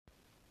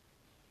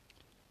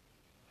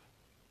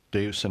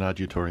Deus in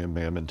adjutorium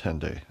meam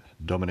intende,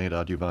 Domine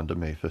adjuvanda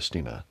me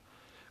festina.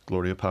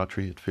 Gloria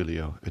Patri et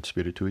Filio et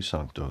Spiritui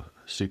Sancto,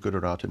 sicut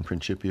erat in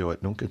principio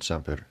et nunc et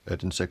semper,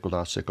 et in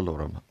saecula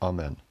saeculorum.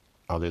 Amen.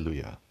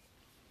 Alleluia.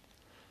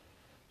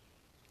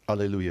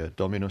 Alleluia.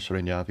 Dominus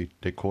regnavit,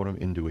 decorum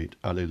induit.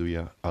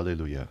 Alleluia.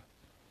 Alleluia.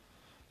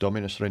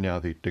 Dominus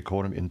regnavit,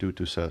 decorum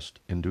indutus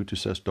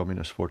est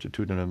Dominus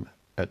fortitudinem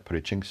et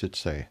precinxit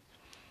se.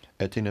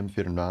 Et inem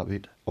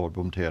firmavit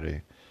orbum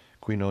terre,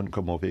 qui non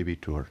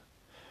commovebitur.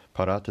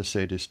 Parata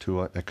sedis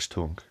tua ex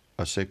tunc,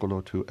 a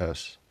saeculo tu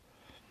es.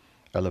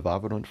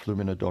 Elevavarunt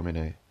flumina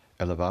Domine,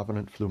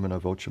 elevavarunt flumina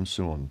vocem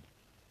suum,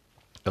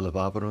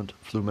 elevavarunt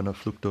flumina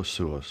fluctos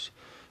suos,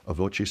 a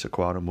vocis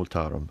aquarum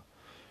multarum,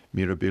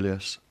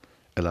 mirabilis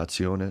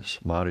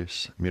elationes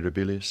maris,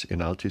 mirabilis in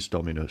altis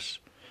Dominus,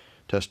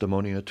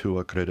 testimonia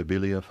tua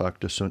credibilia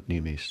facta sunt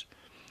nimis,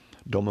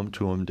 domum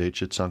tuum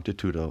decit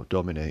sanctitudo,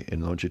 Domine,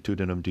 in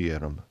longitudinem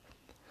dierum.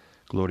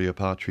 Gloria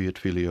Patri et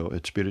Filio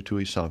et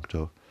Spiritui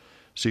Sancto,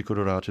 sicut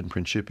erat in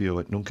principio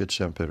et nunc et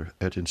semper,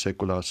 et in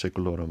saecula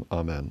saeculorum.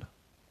 Amen.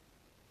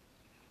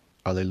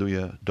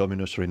 Alleluia.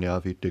 Dominus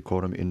regnavit,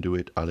 decorum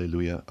induit.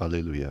 Alleluia.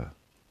 Alleluia.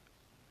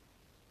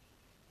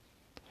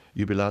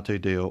 Jubilate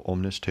Deo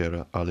omnes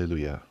terra.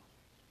 Alleluia.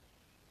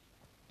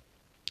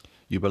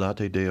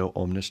 Jubilate Deo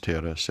omnes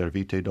terra,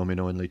 servite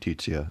Domino in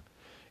laetitia,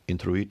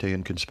 intruite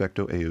in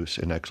conspecto eius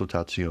in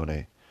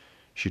exultatione,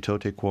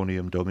 citote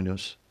quoniam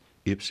Dominus,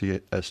 ipsi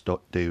est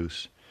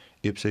Deus,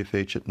 ipse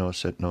fecit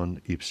nos et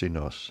non ipsi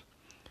nos.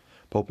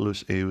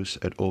 Populus eius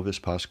et ovis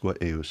Pasqua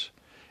eius,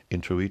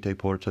 intruite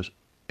portas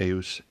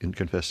eius in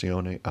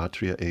confessione,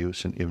 atria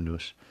eius in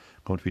hymnus,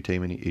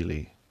 confitemini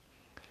illi.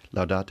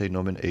 Laudate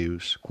nomen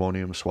eius,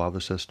 quoniam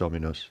suavus est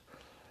Dominus,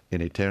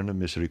 in aeternam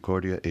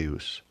misericordia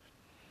eius.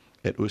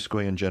 Et usque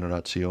in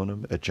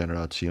generationem et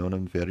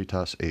generationem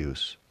veritas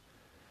eius.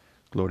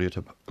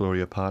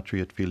 Gloria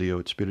Patri et Filio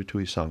et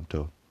Spiritui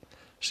Sancto,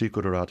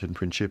 sicut erat in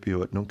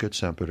principio et nunc et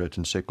semper et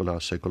in saecula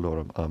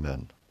saeculorum.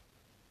 Amen.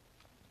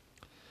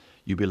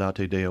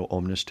 Jubilate Deo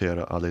omnes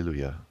terra.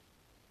 Alleluia.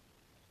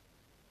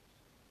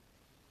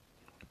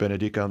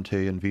 Benedicam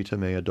te in vita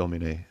mea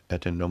Domine,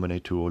 et in nomine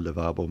tuo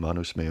levabo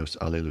manus meus.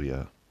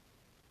 Alleluia.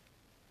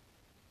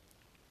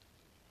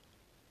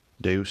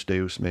 Deus,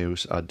 Deus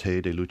meus, ad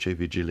te de luce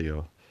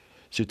vigilio,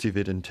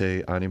 sitivit in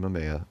te anima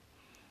mea,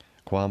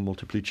 quam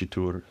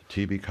multiplicitur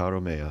tibi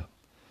caro mea,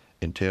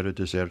 in terra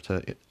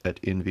deserta et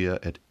invia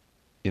et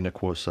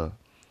inaquosa,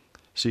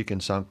 sic in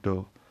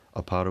sancto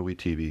apparui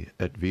tibi,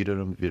 et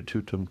viderum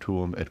virtutum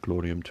tuum et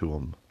gloriam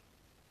tuum.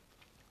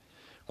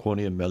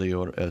 Quoniam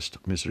melior est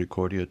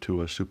misericordia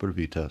tua super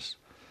vitas,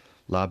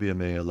 labia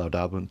mea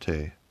laudabunt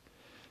te,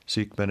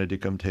 sic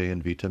benedicam te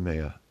in vita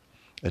mea,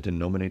 et in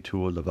nomine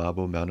tuo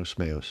lavabo manus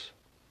meus.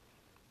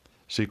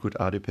 Sicut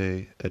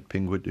adipe et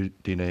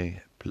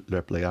pinguidine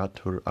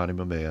repleatur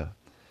anima mea,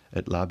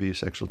 et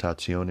labiis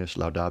exultationis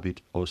laudabit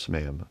os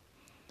meam.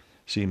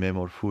 Si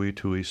memor fui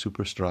tui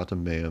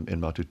superstratum meam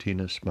in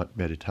matutinus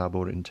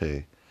meditabor in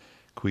te,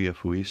 quia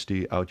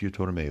fuisti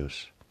audiutor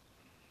meus.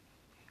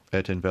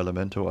 Et in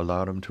velamento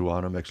alarum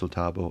tuarum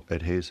exultabo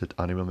et haesit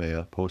anima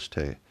mea post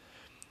te,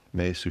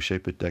 me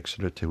suscepit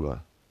dextra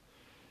tua.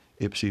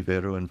 Ipsi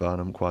vero in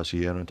vanum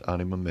quasi erant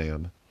anima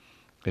meam,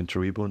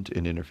 intruibunt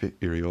in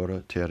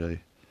inferiora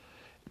terrae,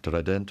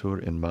 tradentur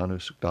in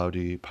manus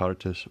gaudi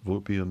partis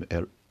vulpium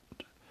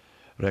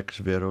rex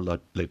vero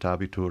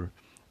letabitur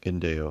in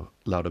Deo,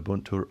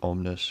 laudabuntur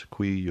omnes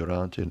qui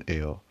jurant in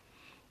eo,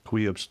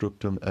 qui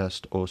obstructum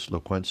est os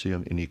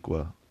loquentiam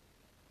iniqua.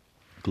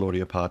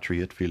 Gloria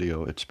Patri et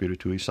Filio et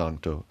Spiritui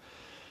Sancto,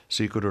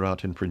 sicut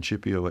erat in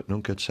principio et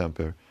nunc et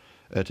semper,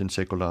 et in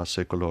saecula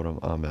saeculorum.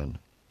 Amen.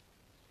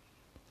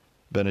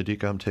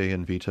 Benedicam te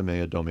in vita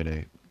mea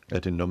Domine,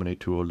 et in nomine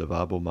tuo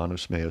levabo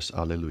manus meus.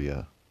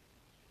 Alleluia.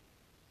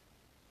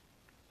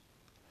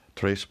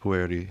 Tres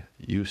pueri,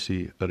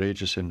 iusi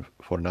regis in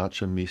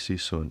fornacem misi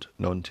sunt,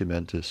 non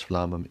timentis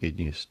flammam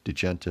ignis,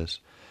 dicentes,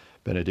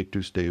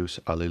 benedictus Deus.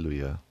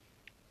 Alleluia.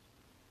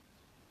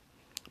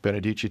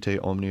 Benedicite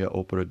omnia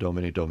opera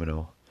Domini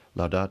Domino,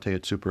 laudate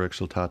et super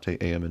exultate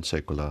eam in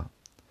saecula.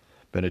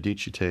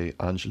 Benedicite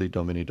angeli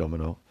Domini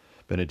Domino,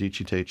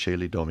 benedicite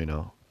celi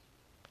Domino.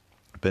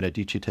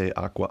 Benedicite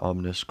aqua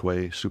omnes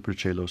quae super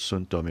celos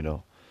sunt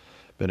Domino,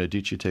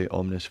 benedicite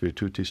omnes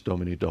virtutis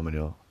Domini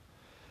Domino.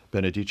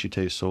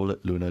 Benedicite sol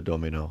et luna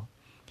Domino,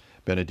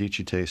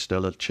 benedicite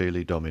stella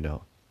celi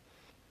Domino.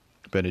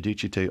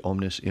 Benedicite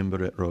omnes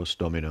imber et ros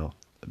Domino,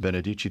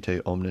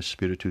 benedicite omnes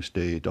spiritus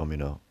Dei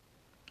Domino.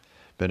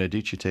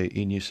 Benedicite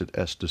ignis et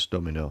estus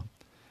Domino,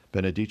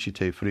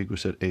 benedicite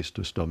frigus et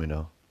estus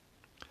Domino.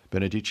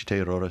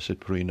 Benedicite roras et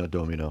purina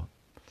Domino,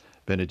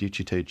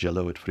 benedicite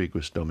gelo et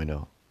frigus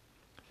Domino.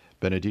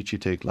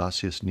 Benedicite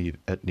glacias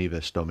et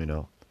nives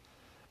Domino,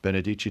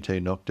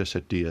 benedicite noctes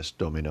et dies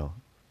Domino.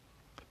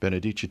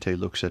 Benedicite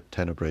lux et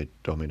tenebrae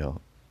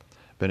Domino,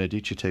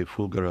 benedicite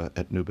fulgura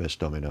et nubes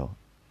Domino.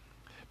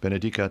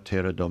 Benedicat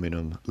terra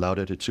Dominum,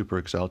 laudet et super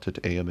exaltet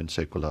eam in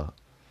saecula.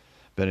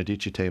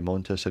 Benedicite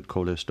montes et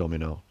colles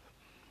Domino,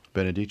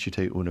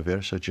 benedicite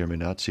universa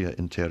germinatia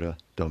intera,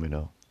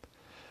 Domino.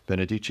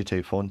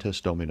 Benedicite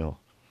fontes, Domino.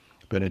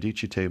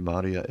 Benedicite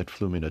Maria et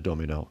flumina,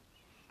 Domino.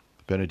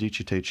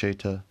 Benedicite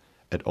ceta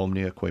et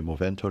omnia quae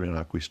moventur in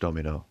aquis,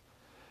 Domino.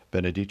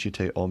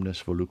 Benedicite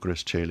omnes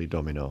volucres celi,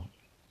 Domino.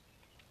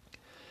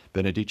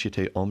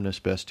 Benedicite omnes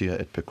bestia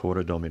et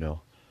pecora,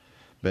 Domino.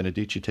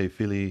 Benedicite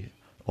filii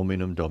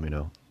hominum,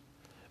 Domino.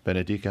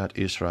 Benedicat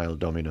Israel,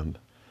 Dominum.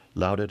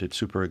 Laudet et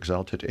super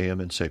exaltet eam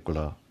in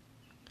saecula.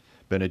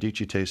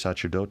 Benedicite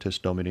sacerdotes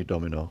Domini,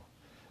 Domino.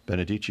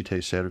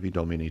 Benedicite servi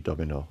Domini,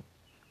 Domino.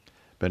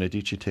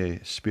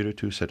 Benedicite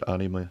spiritus et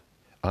anime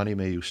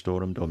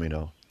justorum,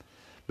 Domino.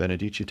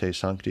 Benedicite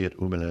sancti et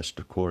humiles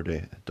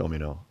corde,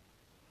 Domino.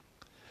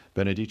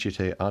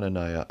 Benedicite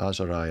Anania,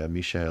 Azariah,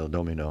 Michael,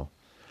 Domino.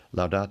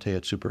 Laudate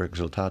et super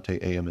exaltate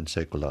eam in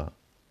saecula.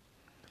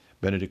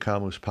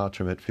 Benedicamus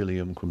Patrem et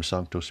Filium cum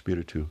Sancto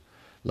Spiritu.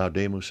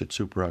 Laudemus et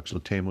super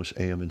exaltemus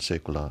eam in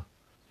saecula.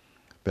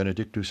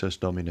 Benedictus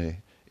est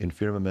Domine in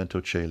firmamento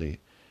celi,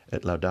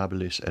 et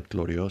laudabilis et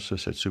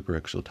gloriosus et super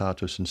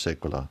exaltatus in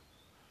saecula.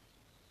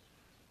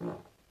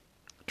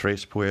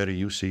 Tres pueri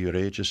iusi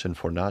regis in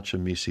fornacem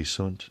misi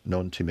sunt,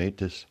 non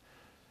timentes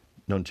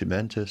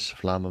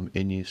flammam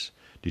ignis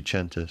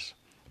dicentes,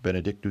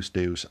 benedictus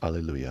Deus,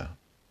 alleluia.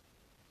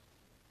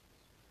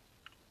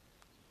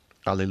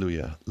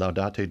 Alleluia,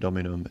 laudate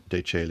Dominum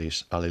de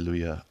celis,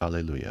 alleluia,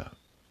 alleluia.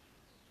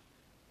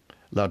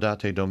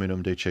 Laudate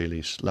Dominum de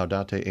celis,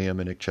 laudate eam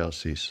in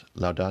excelsis,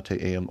 laudate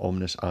eam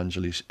omnes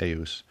angelis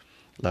eius,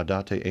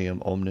 laudate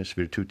eam omnes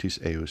virtutis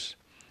eius,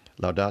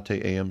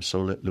 laudate eam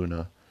sol et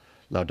luna,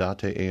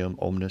 laudate eam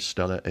omnes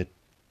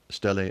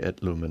stellae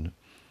et lumen,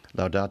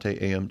 laudate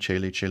eam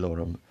celi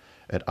celorum,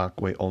 et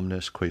aquae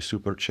omnes quae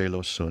super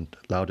celos sunt,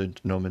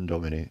 laudent nomen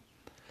Domini,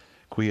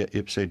 quia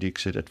ipse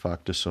dixit et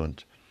facta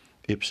sunt,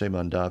 ipse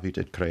mandavit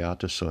et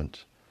creata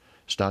sunt,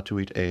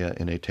 statuit ea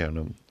in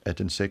aeternum, et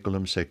in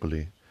saeculum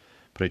saeculi,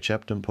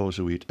 preceptum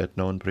posuit et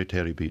non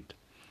praeteribit,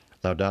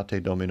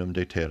 laudate Dominum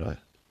de terra,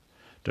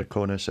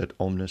 dracones et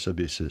omnes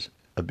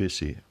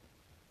abyssi,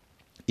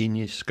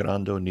 ignis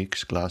grando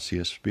nix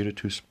glacias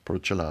spiritus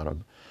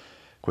procellarum,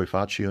 quae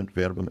faciunt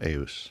verbum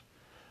eius,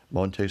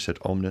 montes et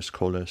omnes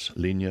coles,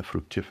 linea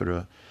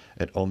fructifera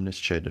et omnes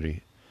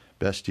cedri,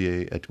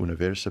 bestiae et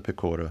universa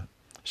pecora,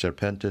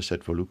 serpentes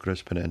et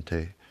volucres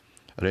penente,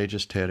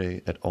 reges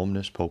terrae et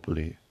omnes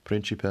populi,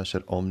 principes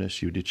et omnes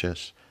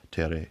judices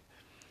terrae,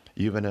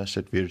 juvenes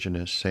et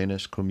virgines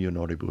senes cum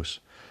iunoribus,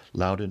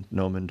 laudent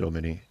nomen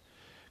Domini,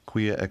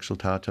 quia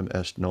exaltatum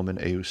est nomen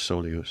eius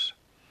solius,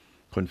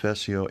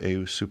 confessio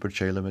eius super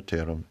caelum et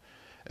terram,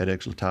 et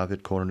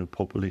exaltavit cornu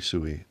populi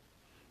sui.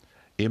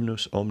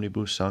 Hymnus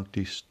omnibus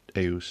sanctis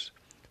eius,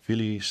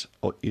 filiis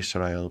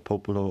Israel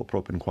populo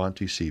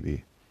propinquanti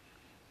sibi.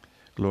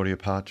 Gloria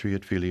Patri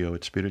et Filio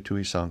et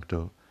Spiritui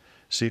Sancto,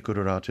 sic ut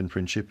erat in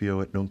principio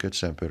et nunc et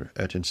semper,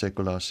 et in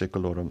saecula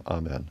saeculorum.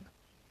 Amen.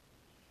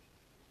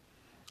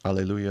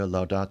 Alleluia,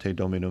 laudate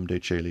Dominum de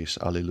celis,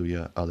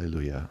 alleluia,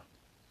 alleluia.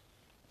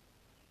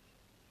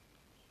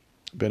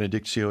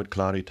 Benedictio et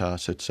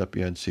claritas et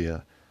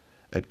sapientia,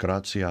 et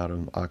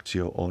gratiarum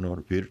actio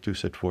honor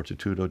virtus et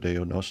fortitudo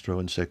Deo nostro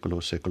in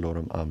saeculo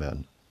saeculorum.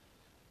 Amen.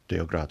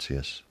 Deo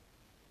gratias.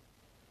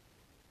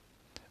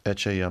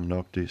 Ecce iam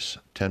noctis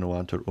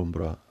tenuantur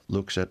umbra,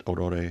 lux et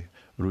aurore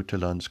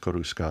rutilans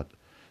coruscat,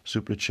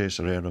 supplices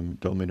rerum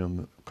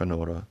Dominum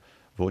canora,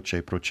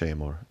 voce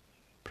procemur,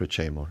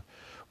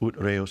 ut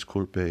reus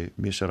culpae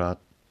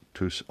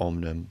miseratus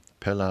omnem,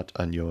 pellat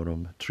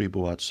agnorum,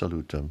 tribuat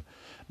salutem,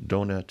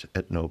 donet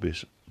et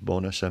nobis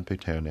bona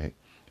sempiterne,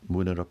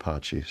 munera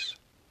pacis.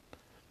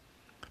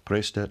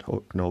 Prestet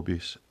hoc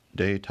nobis,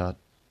 Deitas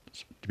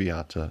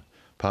beata,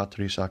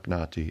 Patris ac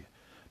nati,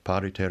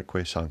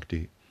 pariterque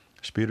sancti,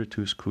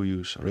 Spiritus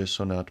cuius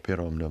resonat per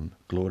omnem,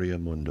 gloria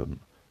mundum.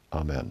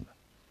 Amen.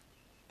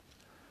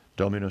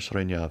 Dominus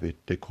regnavit,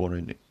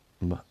 decorum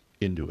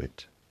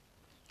induit.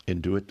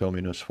 Induit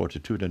Dominus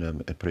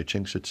fortitudinem et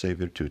precinxit se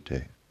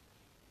virtute.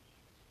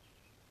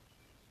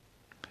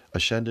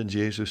 Ascendens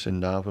Iesus in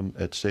navem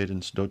et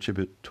sedens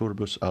docebit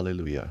turbus,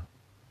 alleluia.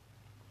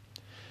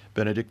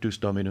 Benedictus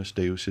Dominus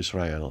Deus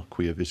Israel,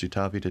 quia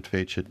visitavit et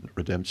fecit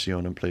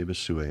redemptionem plebis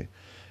suae,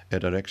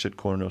 et erexit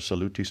corno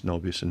salutis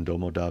nobis in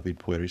domo David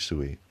pueri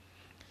sui.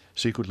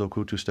 Sicut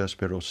locutus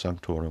desperos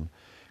sanctorum,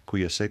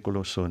 quia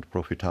saeculo sunt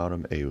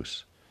profitarum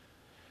eius.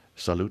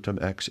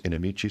 Salutam ex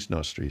inimicis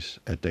nostris,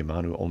 et de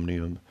manu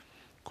omnium,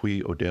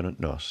 qui oderant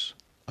nos,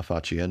 a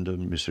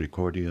faciendum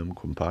misericordiam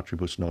cum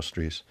patribus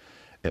nostris,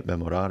 et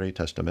memorare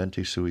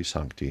testamenti sui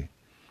sancti,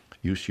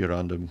 ius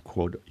iurandum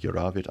quod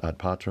iuravit ad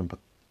patrem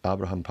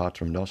Abraham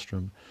patrum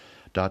nostrum,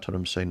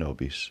 datorum se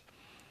nobis,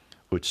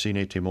 ut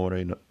sine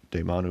timore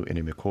de manu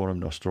inimicorum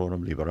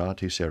nostrorum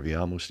liberati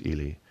serviamus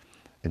illi,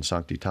 in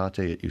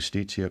sanctitate et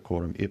justitia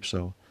coram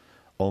ipso,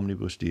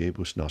 omnibus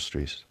diebus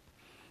nostris.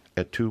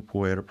 Et tu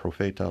puer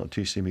profeta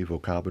altissimi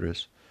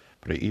vocaberis,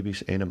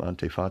 praeibis enim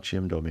ante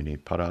faciem Domini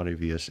parare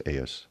vias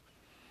eius.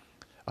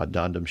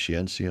 Addandum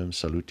scientiam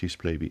salutis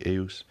plebi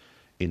eius,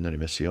 in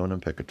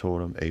remissionem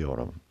peccatorum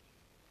eorum.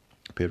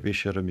 per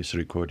viscera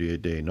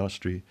misericordiae Dei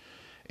nostri,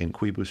 in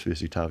quibus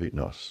visitavit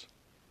nos.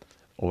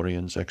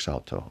 Oriens ex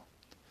alto.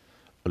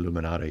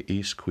 Illuminare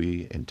is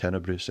qui in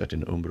tenebris et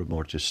in umbra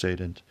mortis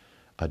sedent,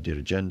 ad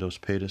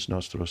dirigendos pedes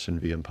nostros in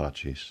viam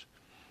pacis.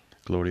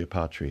 Gloria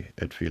Patri,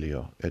 et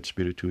Filio, et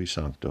Spiritui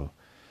Sancto,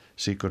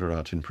 sic ut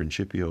erat in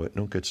principio et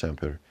nunc et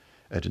semper,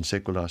 et in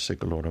saecula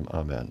saeculorum.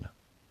 Amen.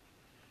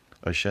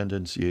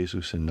 Ascendens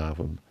Iesus in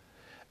navum,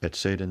 et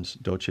sedens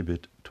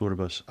docebit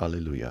turbas.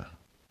 Alleluia.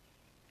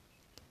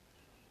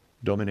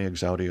 Domine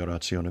exaudi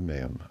orationem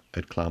meam,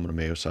 et clamor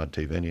meus ad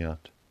te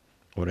veniat.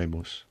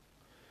 Oremus.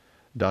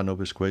 Da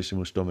nobis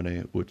quesimus,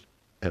 Domine, ut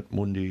et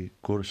mundi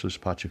cursus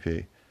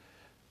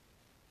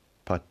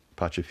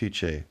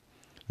pacifice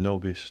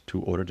nobis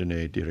tu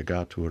ordine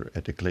dirigatur,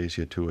 et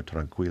ecclesia tua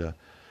tranquilla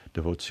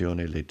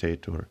devotione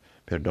letetur,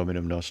 per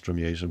Dominum nostrum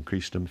Iesum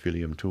Christum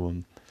Filium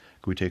tuum,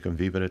 qui tecum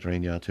vivere et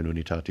regnat in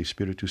unitati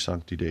Spiritus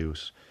Sancti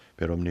Deus,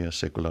 per omnia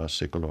saecula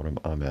saeculorum.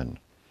 Amen.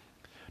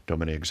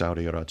 Domine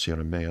exaudi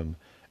orationem meam,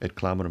 et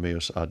clamor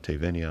meus ad te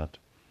veniat.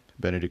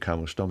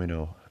 Benedicamus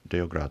Domino,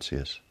 Deo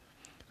gratias.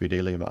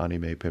 Fidelium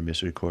animae per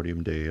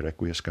misericordium Dei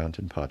requiescant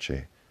in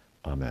pace.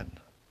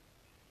 Amen.